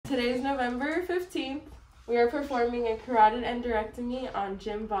Today is November 15th. We are performing a carotid endarterectomy on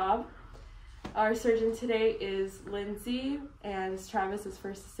Jim Bob. Our surgeon today is Lindsay, and Travis is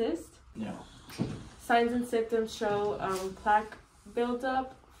first assist. Yeah. Signs and symptoms show plaque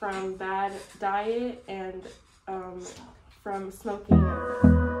buildup from bad diet and from smoking.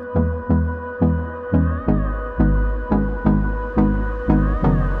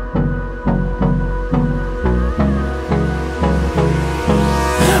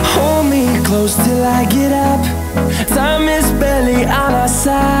 Hold me close till I get up. Time is barely on our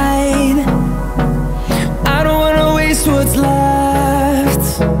side. I don't wanna waste what's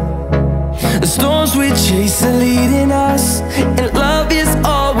left. The storms we chase are leading us, and love is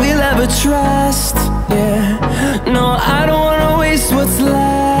all we'll ever trust. Yeah, no, I don't wanna waste what's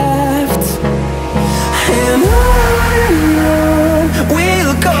left. And on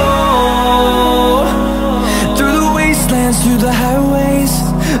we'll go, through the wastelands, through the highways,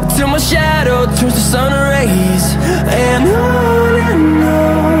 till my shadow turns to sun rays. And on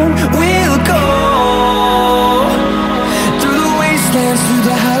we'll go, through the wastelands, through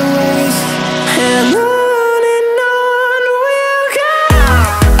the highways, and on we'll go.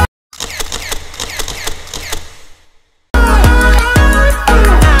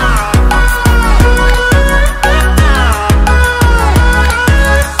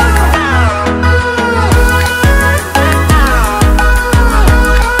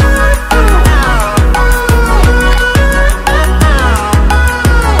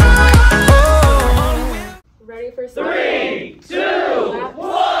 Ready for 3, 2,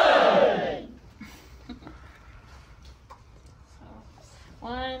 1.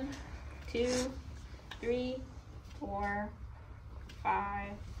 1, 2, 3, 4,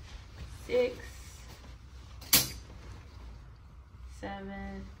 5, 6,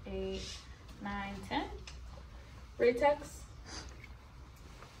 7, 8, 9, 10. Ratex.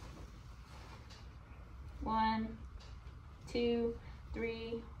 1, 2,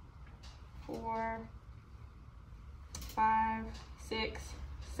 3, 4, 5, 6,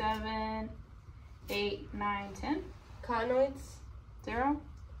 7, 8, 9, 10. Conoids. 0.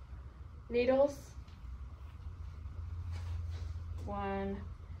 Needles. 1,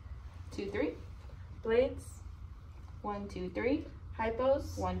 2, 3. Blades. 1, 2, 3.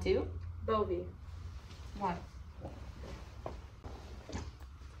 Hypos. 1, 2. Bovi. 1.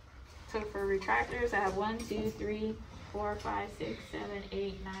 So for retractors, I have 1, 2, 3, 4, 5, 6, 7,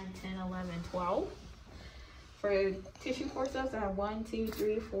 8, 9, 10, 11, 12. For tissue forceps, I have 1, 2,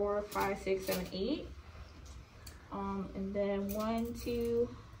 3, 4, 5, 6, 7, 8. And then 1, 2,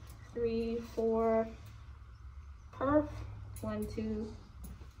 3, 4 perf, 1, 2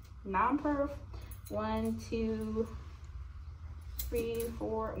 non-perf, 1, 2, 3,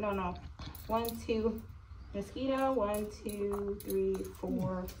 4, no, 1, 2 mosquito, 1, 2, 3,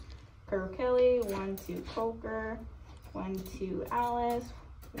 4 Curve Kelly, 1, 2 Coker, 1, 2 Alice,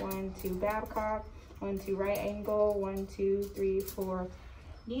 1, 2 Babcock, 1, 2 right angle, 1, 2, 3, 4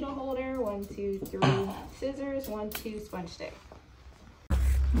 needle holder, 1, 2, 3 scissors, 1, 2 sponge stick.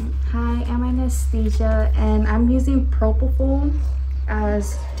 Hi, I'm Anastasia, and I'm using propofol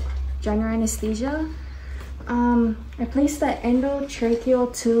as general anesthesia. I placed the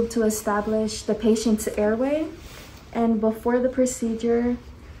endotracheal tube to establish the patient's airway, and before the procedure,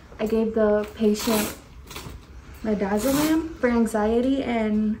 I gave the patient midazolam for anxiety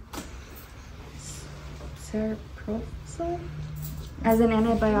and serprosal as an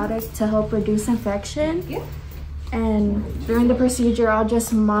antibiotic to help reduce infection. Yeah. And during the procedure, I'll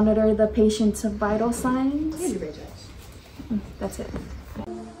just monitor the patient's vital signs. That's it.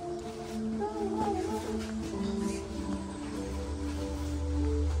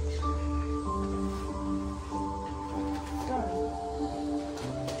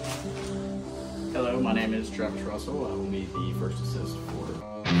 Hello, my name is Travis Russell. I will be the first assist for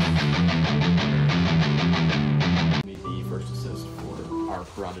our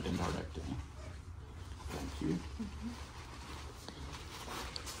carotid endarterectomy. Thank you.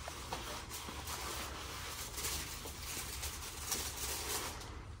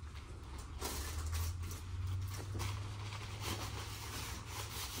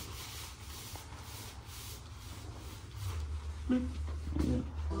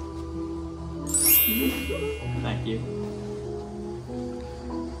 Thank you.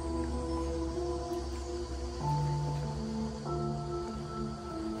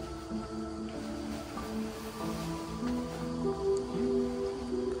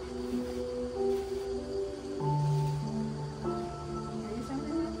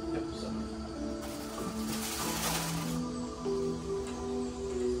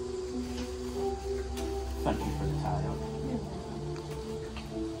 Thank you for the tie-up.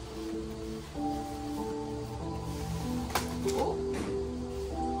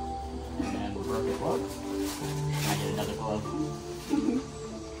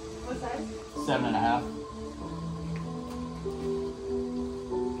 7.5.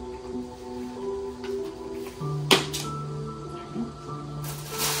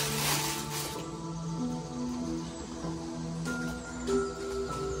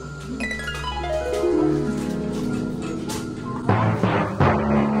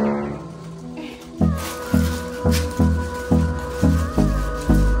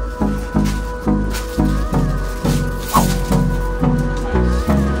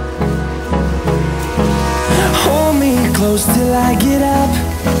 Close till I get up.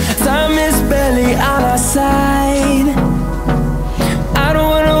 Time is barely on our side. I don't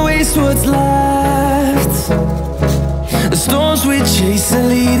wanna waste what's left. The storms we chase are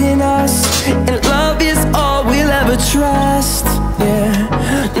leading us, and love is all we'll ever trust. Yeah,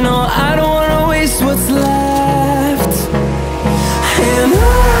 no, I don't wanna waste what's left. And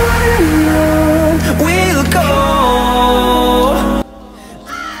on we'll go.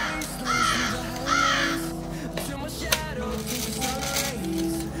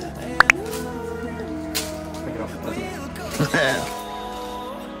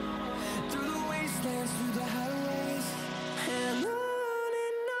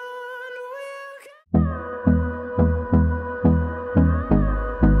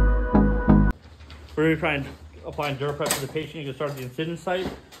 We're going to try and apply DuraPrep to the patient. You can start at the incision site.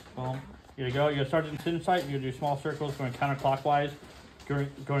 Here you go. You're going to start at the incision site. You're going to do small circles going counterclockwise,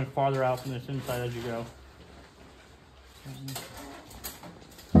 going farther out from the incision site as you go.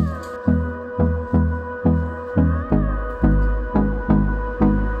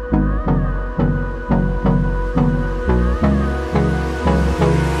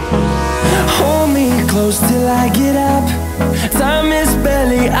 Hold me close till I get up. Time is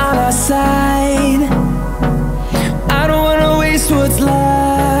barely on our side. I don't wanna waste what's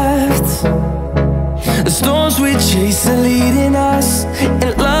left. The storms we chase are leading us,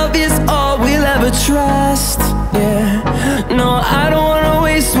 and love is all we'll ever trust. Yeah, no, I don't wanna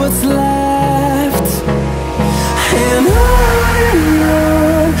waste what's left. And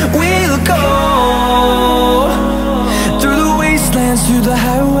on we'll go, through the wastelands, through the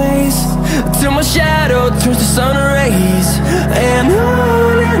highways, till my shadow turns to sun rays. And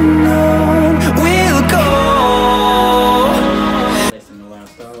on we'll go. In the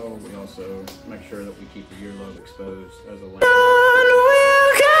last hour, we also make sure that we keep the earlobe exposed as a length.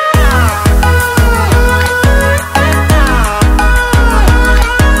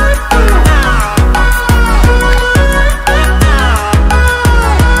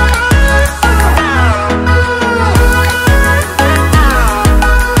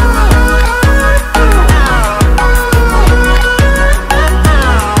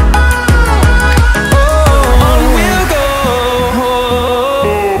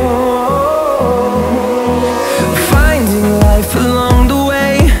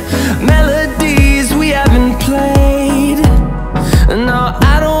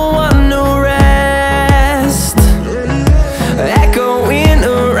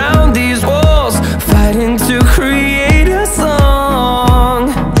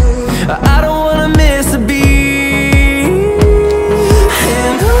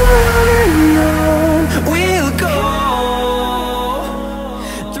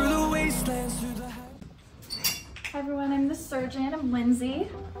 Hi everyone, I'm the surgeon. I'm Lindsay.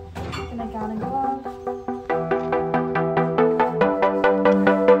 Gonna gown and glove.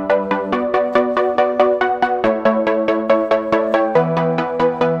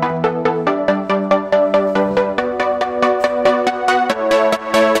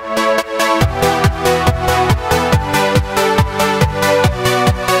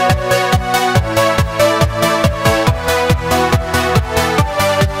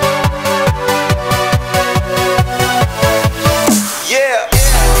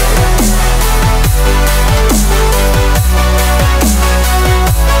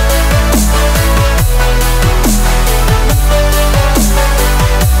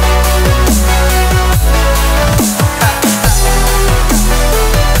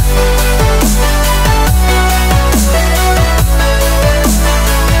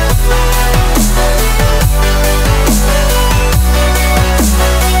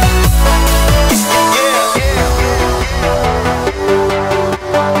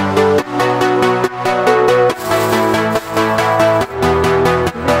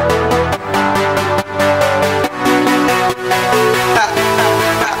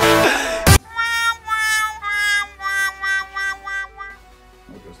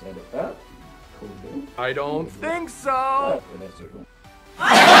 I don't think so.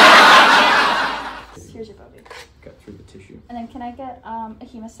 Here's your Bobby. Cut through the tissue. And then can I get a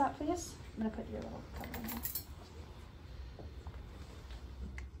hemostat, please? I'm gonna put your little cover in there.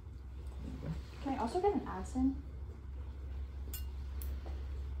 also get an Addison?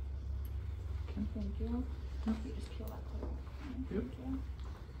 Thank you. You just peel that clear. Yep.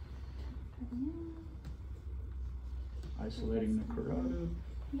 Thank you. Isolating the carotid.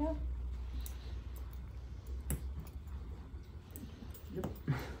 Yep. Yep.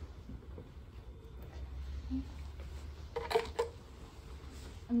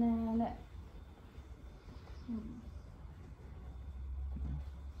 And then,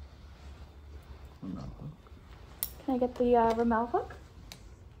 can I get the Rimmel hook?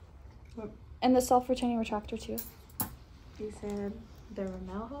 What? And the self-retaining retractor too. You said the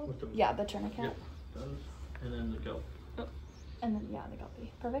Rimmel hook? With the, Yeah, the tourniquet. Yep, those. And then the go. And then, yeah, the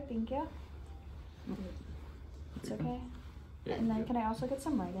guppy. Perfect, thank you. It's okay. Yeah, And then yeah. can I also get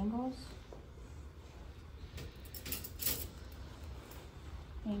some right angles?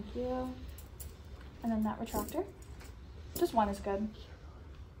 Thank you. And then that retractor. Just one is good.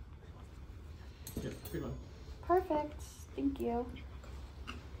 Yep, pretty much. Perfect, thank you.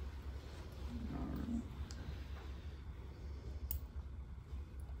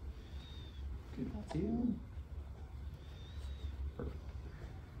 Good That's deal. good. Perfect.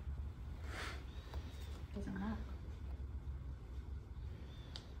 Doesn't matter.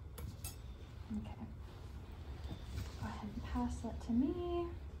 Okay. Go ahead and pass that to me.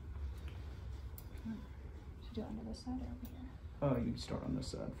 Should I do it under this side or over here? Oh, you can start on this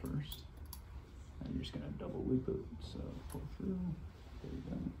side first. And you're just gonna double loop it. So pull through. There you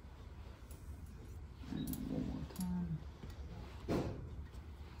go. And one more time.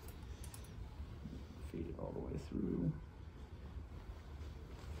 Feed it all the way through.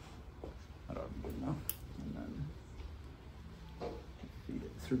 That ought to be good enough. And then feed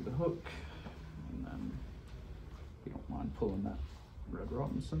it through the hook. And then if you don't mind pulling that Red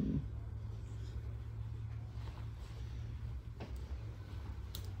Robinson.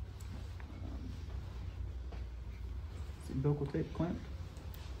 Is the umbilical tape clamped?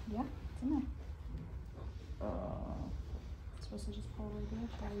 Yeah, it's in there. It's supposed to just pull right there.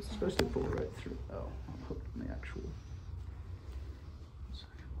 Should I use some Supposed to other pull tape? right through. Oh, I'm hooked on the actual.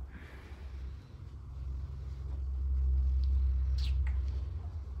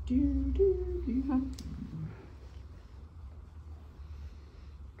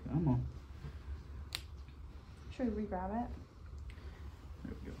 Come on. Should we re-grab it?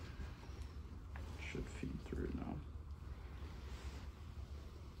 There we go. Should feed through now.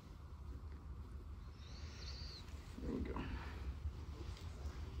 There we go.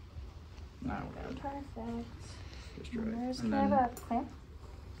 Now we're good. Perfect. Just And right. there's, And can I then have a clamp?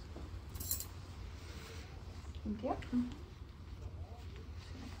 Thank you.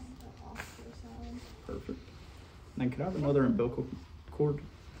 perfect. And then could I have another umbilical cord? Do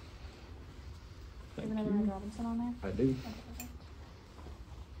Thank you have another Red you. Robinson on there? I do. Okay, perfect.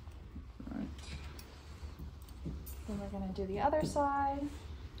 Right. Then we're gonna do the other side.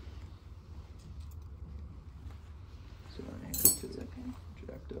 So I had It's to okay.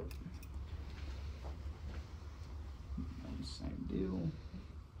 jacked up. And same deal.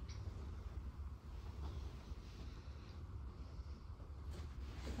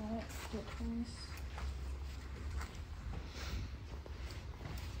 Got it. Do it twice.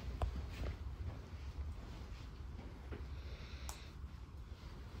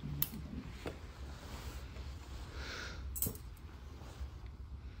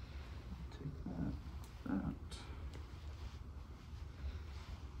 Take that.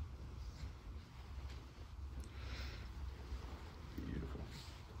 Beautiful.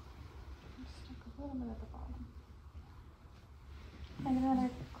 Stick a little bit at the bottom. Can I get another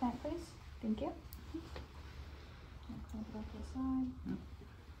clamp, please? Thank you. I'll clamp it off to the side. Yep.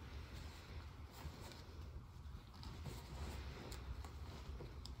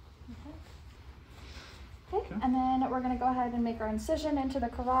 Okay, and then we're gonna go ahead and make our incision into the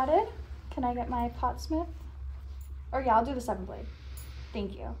carotid. Can I get my pot smith? Or yeah, I'll do the 7 blade.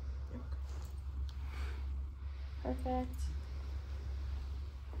 Thank you. Perfect.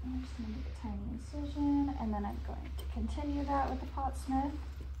 I'm just gonna make a tiny incision, and then I'm going to continue that with the pot smith.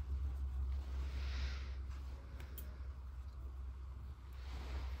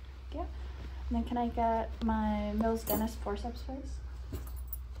 Yeah. And then can I get my Mills Dennis forceps, please?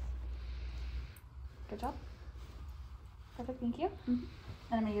 Good job. Perfect, thank you. And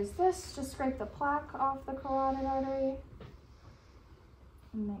I'm gonna use this, just scrape the plaque off the carotid artery.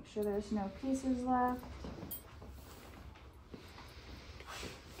 And make sure there's no pieces left.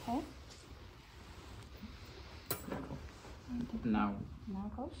 Okay. Now,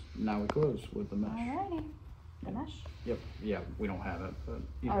 Now close. now we close with the mesh. Alrighty. The mesh. Yep. Yeah, we don't have it, but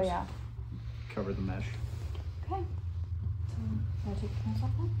you Oh just yeah. cover the mesh. Okay. So Can I take the pants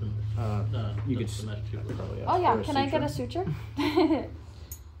off now? You could probably ask for a Can I get a suture. suture?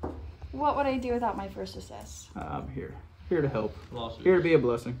 What would I do without my first assist? I'm here to help. Lawsuits. Here to be a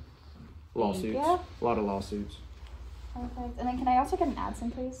blessing. Lawsuits. you. A lot of lawsuits. Perfect. And then can I also get an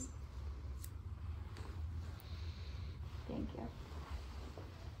Adson, please? Thank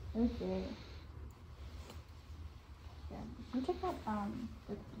you. Okay. Yeah. Can you check that? Yeah,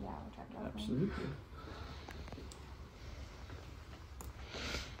 we'll check that. Absolutely.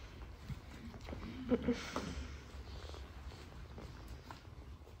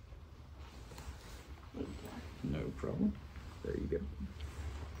 No problem. There you go.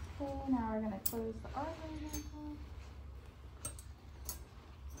 Okay, now we're gonna close the artery.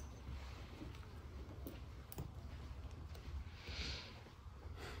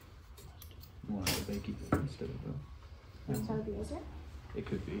 You want a bakey instead of a... Is that be easier? It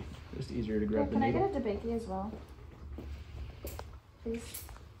could be. Just easier to Yeah, grab the can I needle. get a debakey as well? Please.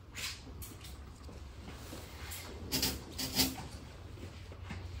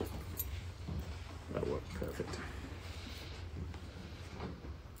 That worked perfect.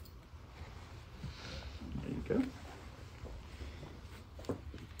 There you go.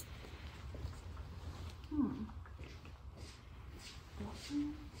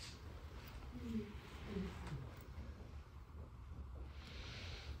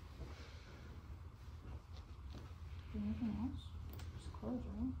 Anything else? Just close,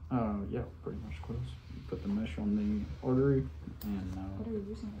 right? Yeah, pretty much close. You put the mesh on the artery, and What are we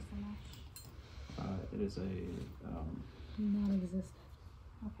using as the mesh? it is a Non-existent.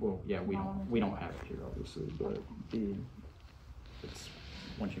 well, yeah, we don't have it here obviously, but it's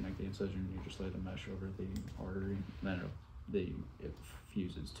once you make the incision, you just lay the mesh over the artery, then it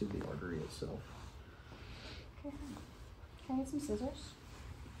fuses to the artery itself. Okay. Can I get some scissors?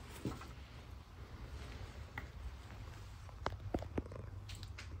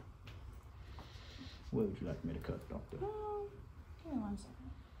 What would you like me to cut, doctor? Give me 1 second.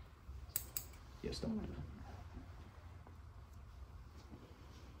 Yes, doctor.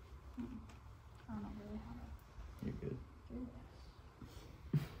 I don't know really how to You're good. do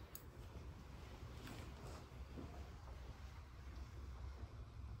this.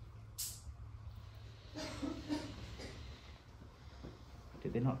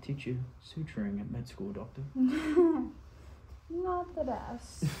 Did they not teach you suturing at med school, doctor? Not the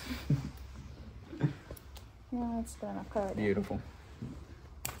best. Yeah, it's good enough. Cut it. Beautiful.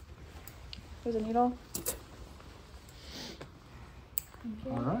 Here's a needle.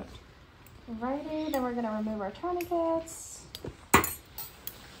 Okay. All right. Alrighty, then we're gonna remove our tourniquets.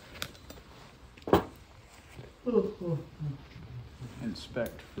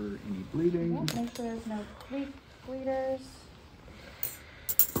 Inspect for any bleeding. Yep, make sure there's no bleeders.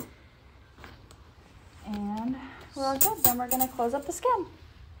 And we're all good. Then we're gonna close up the skin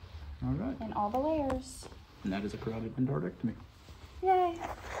All right. in all the layers. And that is a carotid endarterectomy. Yay!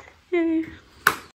 Yay.